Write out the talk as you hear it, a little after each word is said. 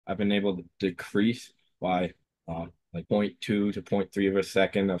I've been able to decrease by like zero point 0.2 to zero point 0.3 of a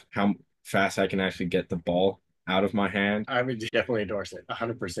second of how fast I can actually get the ball out of my hand. I would definitely endorse it.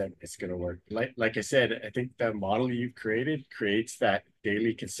 100% it's going to work. Like I said, I think the model you've created creates that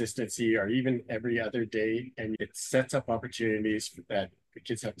daily consistency or even every other day. And it sets up opportunities that the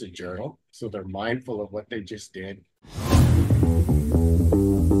kids have to journal. So they're mindful of what they just did.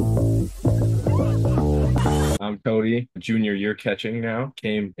 I'm Cody, junior year catching now.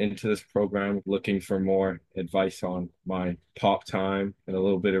 Came into this program looking for more advice on my pop time and a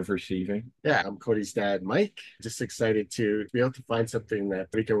little bit of receiving. Yeah, I'm Cody's dad, Mike. Just excited to be able to find something that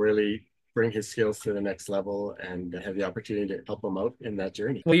we can really bring his skills to the next level and have the opportunity to help him out in that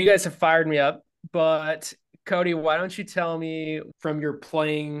journey. Well, you guys have fired me up, but Cody, why don't you tell me from your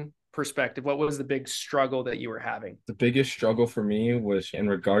playing perspective, what was the big struggle that you were having? The biggest struggle for me was in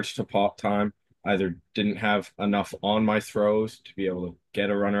regards to pop time. Either didn't have enough on my throws to be able to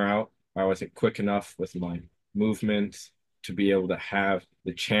get a runner out, or I wasn't quick enough with my movements to be able to have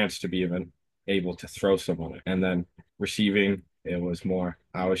the chance to be even able to throw someone. And then receiving, it was more,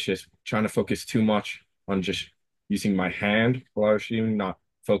 I was just trying to focus too much on just using my hand while I was receiving, not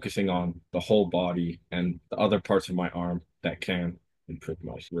focusing on the whole body and the other parts of my arm that can improve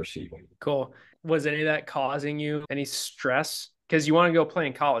my receiving. Cool. Was any of that causing you any stress? Because you want to go play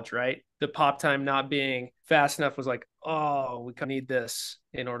in college, right? The pop time not being fast enough was like, oh, we need this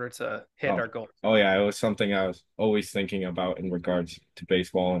in order to hit Oh, our goal. oh yeah, it was something I was always thinking about in regards to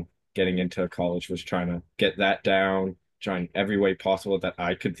baseball and getting into college was trying to get that down, trying every way possible that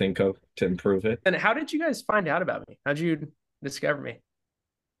I could think of to improve it. And how did you guys find out about me? How'd you discover me?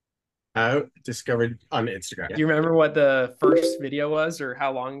 I discovered on Instagram. Do you remember what the first video was or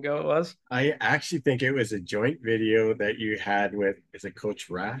how long ago it was? I actually think it was a joint video that you had with, is it Coach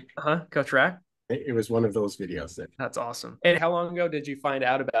Rack? Uh-huh. Coach Rack? It was one of those videos that. That's awesome. And how long ago did you find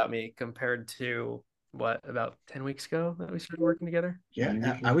out about me compared to what, about 10 weeks ago that we started working together?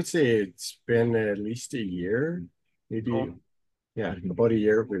 Yeah, I would say it's been at least a year, maybe. Cool. Yeah, about a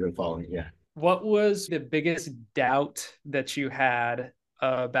year we've been following. Yeah. What was the biggest doubt that you had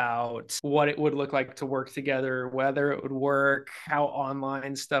about what it would look like to work together, whether it would work, how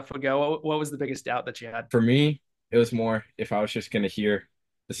online stuff would go? What was the biggest doubt that you had? For me, it was more if I was just going to hear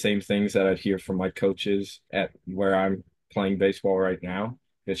the same things that I'd hear from my coaches at where I'm playing baseball right now.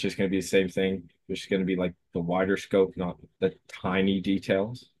 It's just going to be the same thing. It's just going to be like the wider scope, not the tiny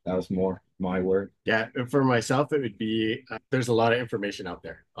details. That was more my word. Yeah, for myself, it would be there's a lot of information out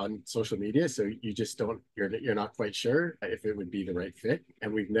there on social media, so you just don't you're not quite sure if it would be the right fit.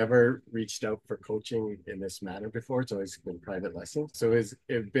 And we've never reached out for coaching in this manner before. It's always been private lessons, so it's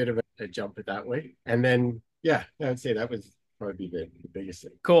a bit of a jump at that way. And then yeah, I would say that was probably the biggest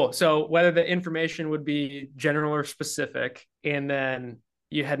thing. Cool. So whether the information would be general or specific, and then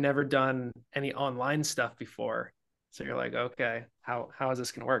you had never done any online stuff before. So you're like, okay, how is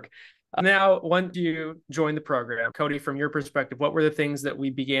this going to work? Now, once you joined the program, Cody, from your perspective, what were the things that we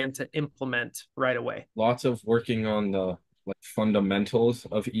began to implement right away? Lots of working on the like fundamentals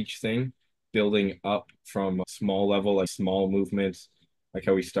of each thing, building up from a small level, like small movements, like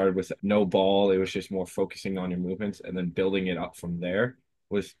how we started with no ball. It was just more focusing on your movements and then building it up from there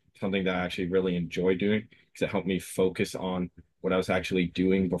was something that I actually really enjoyed doing because it helped me focus on what I was actually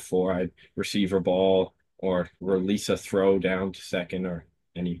doing before I'd receive a ball or release a throw down to second or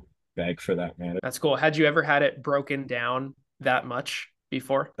any bag for that matter. That's cool. Had you ever had it broken down that much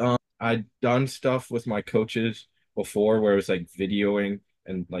before? I'd done stuff with my coaches before where it was like videoing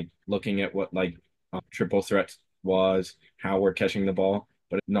and like looking at what like triple threats was, how we're catching the ball,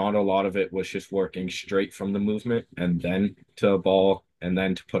 but not a lot of it was just working straight from the movement and then to a ball and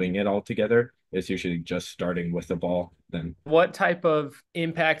then to putting it all together. It's usually just starting with the ball. Then what type of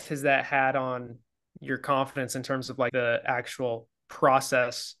impact has that had on your confidence in terms of like the actual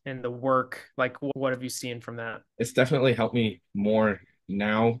process and the work? Like what have you seen from that? it's definitely helped me more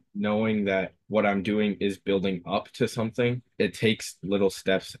now knowing that what I'm doing is building up to something. It takes little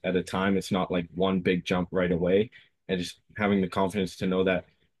steps at a time. It's not like one big jump right away. And just having the confidence to know that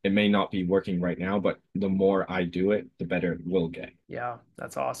it may not be working right now, but the more I do it, the better it will get. Yeah,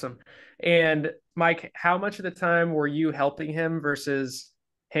 that's awesome. And Mike, how much of the time were you helping him versus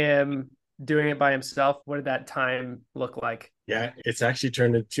him doing it by himself? What did that time look like? Yeah, it's actually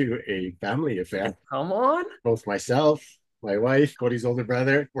turned into a family affair. Come on. Both myself, my wife, Cody's older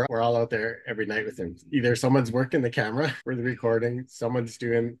brother, we're all out there every night with him. Either someone's working the camera for the recording, someone's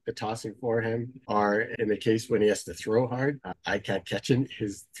doing the tossing for him, or in the case when he has to throw hard, I can't catch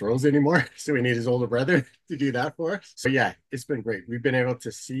his throws anymore. So we need his older brother to do that for us. So yeah, it's been great. We've been able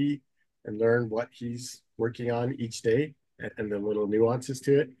to see and learn what he's working on each day and the little nuances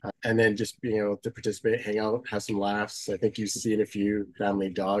to it. And then just being able to participate, hang out, have some laughs. I think you've seen a few family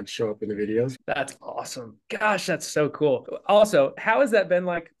dogs show up in the videos. That's awesome. Gosh, that's so cool. Also, how has that been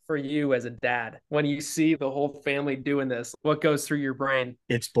like for you as a dad when you see the whole family doing this? What goes through your brain?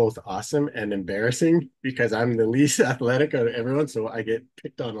 It's both awesome and embarrassing because I'm the least athletic out of everyone, so I get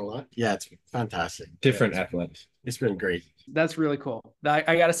picked on a lot. Yeah, it's fantastic. Different Yeah, athletics. it's been great. That's really cool.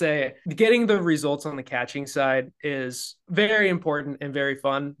 I got to say, getting the results on the catching side is very important and very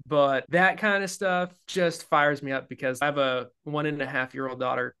fun. But that kind of stuff just fires me up because I have a 1.5-year-old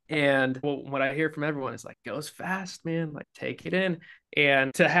daughter. And what I hear from everyone is like, goes fast, man, like take it in.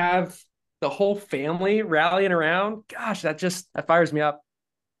 And to have the whole family rallying around, gosh, that fires me up.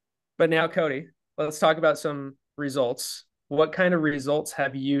 But now, Cody, let's talk about some results. What kind of results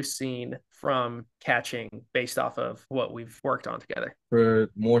have you seen from catching based off of what we've worked on together? For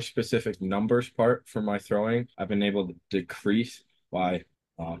more specific numbers part for my throwing, I've been able to decrease by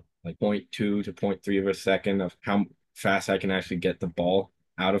like 0.2 to 0.3 of a second of how fast I can actually get the ball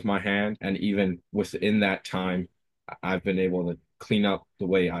out of my hand. And even within that time, I've been able to clean up the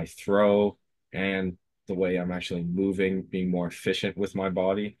way I throw and the way I'm actually moving, being more efficient with my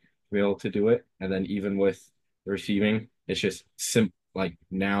body to be able to do it. And then even with the receiving, it's just like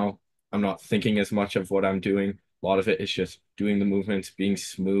now I'm not thinking as much of what I'm doing. A lot of it is just doing the movements, being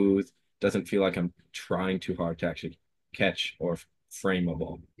smooth. Doesn't feel like I'm trying too hard to actually catch or frame a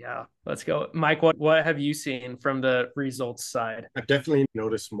ball. Yeah, let's go. Mike, what have you seen from the results side? I've definitely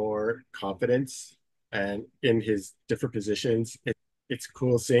noticed more confidence and in his different positions. It's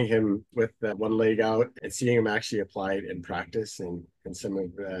cool seeing him with that one leg out and seeing him actually apply it in practice and in some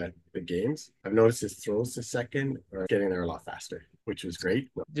of the games. I've noticed his throws to second are getting there a lot faster, which was great.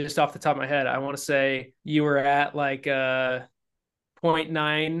 Just off the top of my head, I want to say you were at like a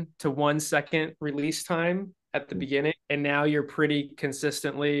 0.9 to 1 second release time at the beginning, and now you're pretty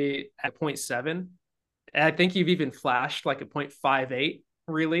consistently at 0.7. And I think you've even flashed like a 0.58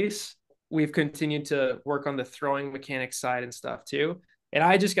 release. We've continued to work on the throwing mechanics side and stuff too. And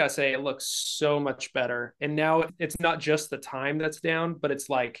I just got to say, it looks so much better. And now it's not just the time that's down, but it's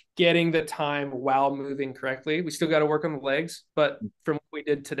like getting the time while moving correctly. We still got to work on the legs, but from what we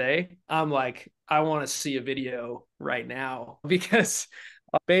did today, I'm like, I want to see a video right now because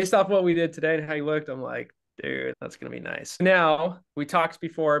based off what we did today and how you looked, I'm like, dude, that's going to be nice. Now, we talked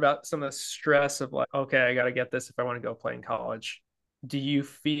before about some of the stress of like, okay, I got to get this if I want to go play in college. Do you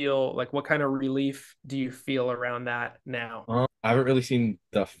feel like what kind of relief do you feel around that now? I haven't really seen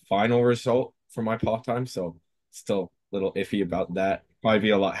the final result for my pot time, so still a little iffy about that. Probably be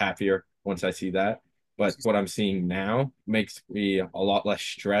a lot happier once I see that. But what I'm seeing now makes me a lot less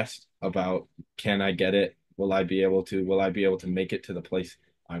stressed about can I get it? Will I be able to? Will I be able to make it to the place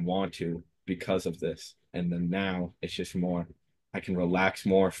I want to because of this? And then now it's just more I can relax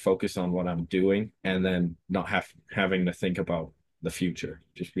more, focus on what I'm doing, and then not having to think about the future,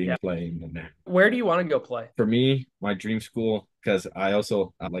 just being playing and that. Where do you want to go play? For me, my dream school, because I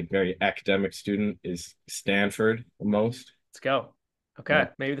also like very academic student, is Stanford the most. Let's go. Okay,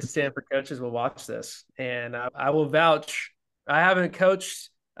 maybe the Stanford coaches will watch this, and I will vouch. I haven't coached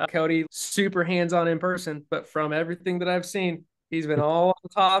Cody super hands-on in person, but from everything that I've seen, he's been all on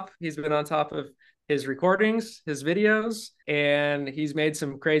top. He's been on top of his recordings, his videos, and he's made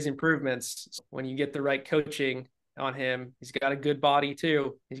some crazy improvements. When you get the right coaching on him, he's got a good body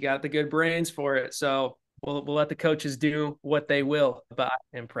too. He's got the good brains for it. So we'll let the coaches do what they will. But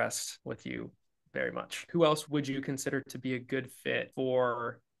I'm impressed with you very much. Who else would you consider to be a good fit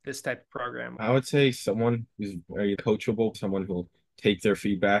for this type of program? I would say someone who's very coachable, someone who'll take their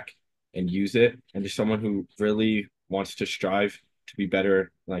feedback and use it, and just someone who really wants to strive to be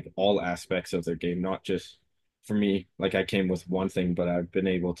better, like all aspects of their game, not just for me, like I came with one thing, but I've been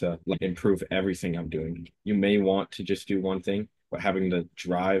able to like improve everything I'm doing. You may want to just do one thing, but having the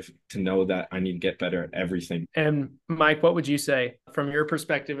drive to know that I need to get better at everything. And Mike, what would you say from your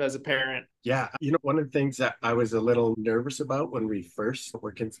perspective as a parent? Yeah, one of the things that I was a little nervous about when we first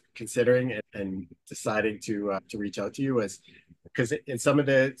were considering and deciding to reach out to you was because in some of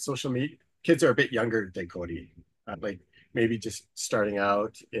the social media, kids are a bit younger than Cody. Like maybe just starting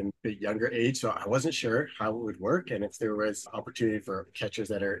out in a bit younger age. So I wasn't sure how it would work and if there was opportunity for catchers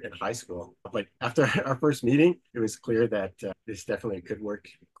that are in high school. But after our first meeting, it was clear that this definitely could work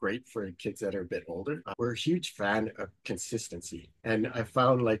great for kids that are a bit older. We're a huge fan of consistency. And I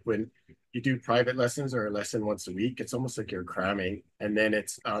found like when you do private lessons or a lesson once a week, it's almost like you're cramming. And then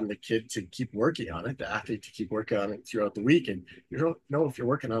it's on the kid to keep working on it, the athlete to keep working on it throughout the week. And you don't know if you're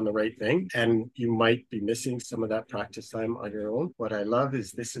working on the right thing. And you might be missing some of that practice time on your own. What I love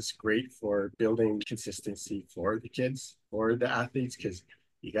is this is great for building consistency for the kids. for the athletes because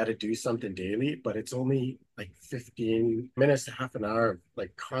you got to do something daily, but it's only like 15 minutes to half an hour of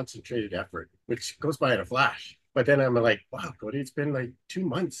like concentrated effort, which goes by in a flash. But then I'm like, wow, Cody, it's been like 2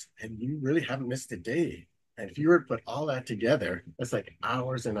 months and you really haven't missed a day. And if you were to put all that together, that's like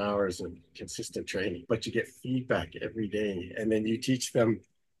hours and hours of consistent training, but you get feedback every day. And then you teach them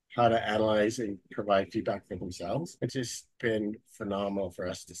how to analyze and provide feedback for themselves. It's just been phenomenal for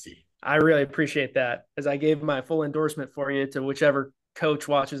us to see. I really appreciate that, as I gave my full endorsement for you to whichever coach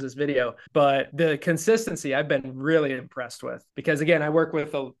watches this video. But the consistency I've been really impressed with, because again, I work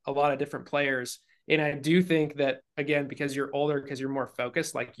with a lot of different players. And I do think that, again, because you're older, because you're more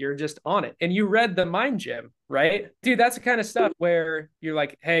focused, like you're just on it. And you read the Mind Gym, right? Dude, that's the kind of stuff where you're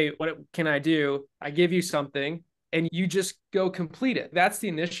like, hey, what can I do? I give you something and you just go complete it. That's the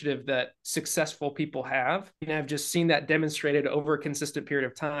initiative that successful people have. And I've just seen that demonstrated over a consistent period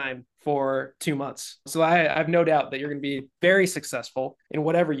of time for 2 months. So I have no doubt that you're going to be very successful in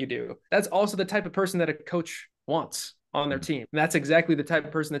whatever you do. That's also the type of person that a coach wants on their team. And that's exactly the type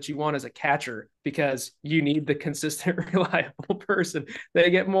of person that you want as a catcher, because you need the consistent, reliable person. They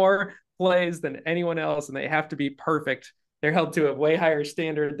get more plays than anyone else, and they have to be perfect. They're held to a way higher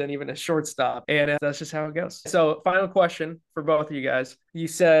standard than even a shortstop. And that's just how it goes. So final question for both of you guys. You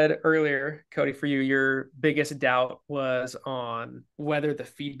said earlier, Cody, for you, your biggest doubt was on whether the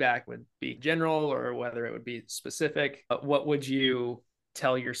feedback would be general or whether it would be specific. What would you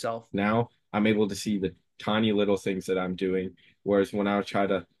tell yourself? Now I'm able to see the tiny little things that I'm doing. Whereas when I would try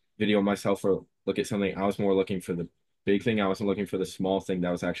to video myself or look at something, I was more looking for the big thing. I wasn't looking for the small thing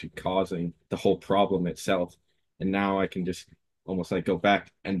that was actually causing the whole problem itself. And now I can just almost like go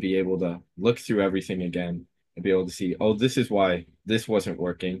back and be able to look through everything again and be able to see, oh, this is why this wasn't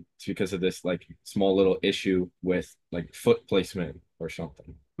working. It's because of this like small little issue with like foot placement or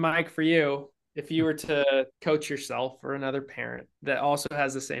something. Mike, for you, if you were to coach yourself or another parent that also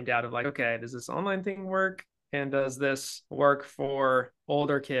has the same doubt of like, okay, does this online thing work? And does this work for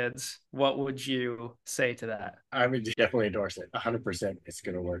older kids? What would you say to that? I would definitely endorse it. 100% it's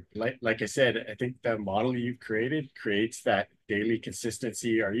going to work. Like I said, I think the model you've created creates that daily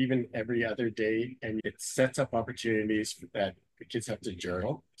consistency or even every other day. And it sets up opportunities that the kids have to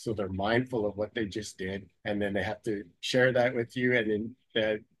journal. So they're mindful of what they just did. And then they have to share that with you. And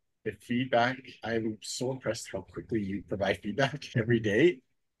then the feedback, I'm so impressed how quickly you provide feedback every day.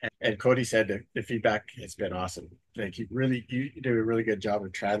 And Cody said that the feedback has been awesome. Like you do a really good job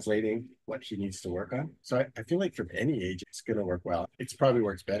of translating what he needs to work on. So I feel like from any age, it's going to work well. It's probably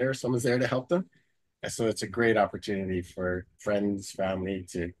works better if someone's there to help them. And so it's a great opportunity for friends, family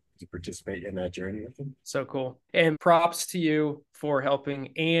to participate in that journey with them. So cool. And props to you for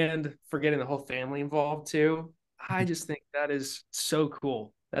helping and for getting the whole family involved too. I just think that is so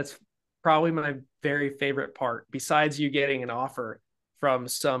cool. That's probably my very favorite part, besides you getting an offer from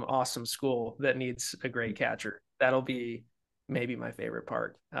some awesome school that needs a great catcher. That'll be maybe my favorite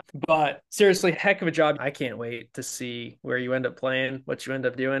part. But seriously, heck of a job. I can't wait to see where you end up playing, what you end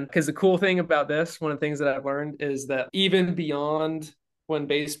up doing. Because the cool thing about this, one of the things that I've learned is that even beyond when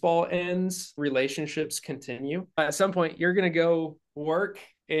baseball ends, relationships continue. At some point, you're going to go work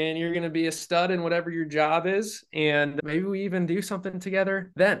and you're going to be a stud in whatever your job is. And maybe we even do something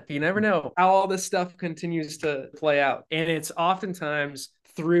together then. You never know how all this stuff continues to play out. And it's oftentimes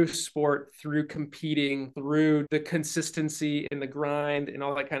through sport, through competing, through the consistency and the grind and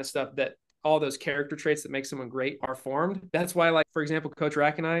all that kind of stuff that all those character traits that make someone great are formed. That's why, like, for example, Coach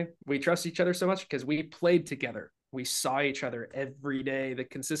Rack and I, we trust each other so much because we played together. We saw each other every day, the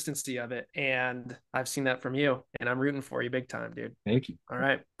consistency of it. And I've seen that from you, and I'm rooting for you big time, dude. Thank you. All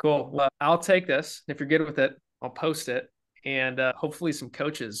right, cool. Well, I'll take this. If you're good with it, I'll post it. And hopefully some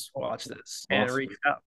coaches watch this and reach out.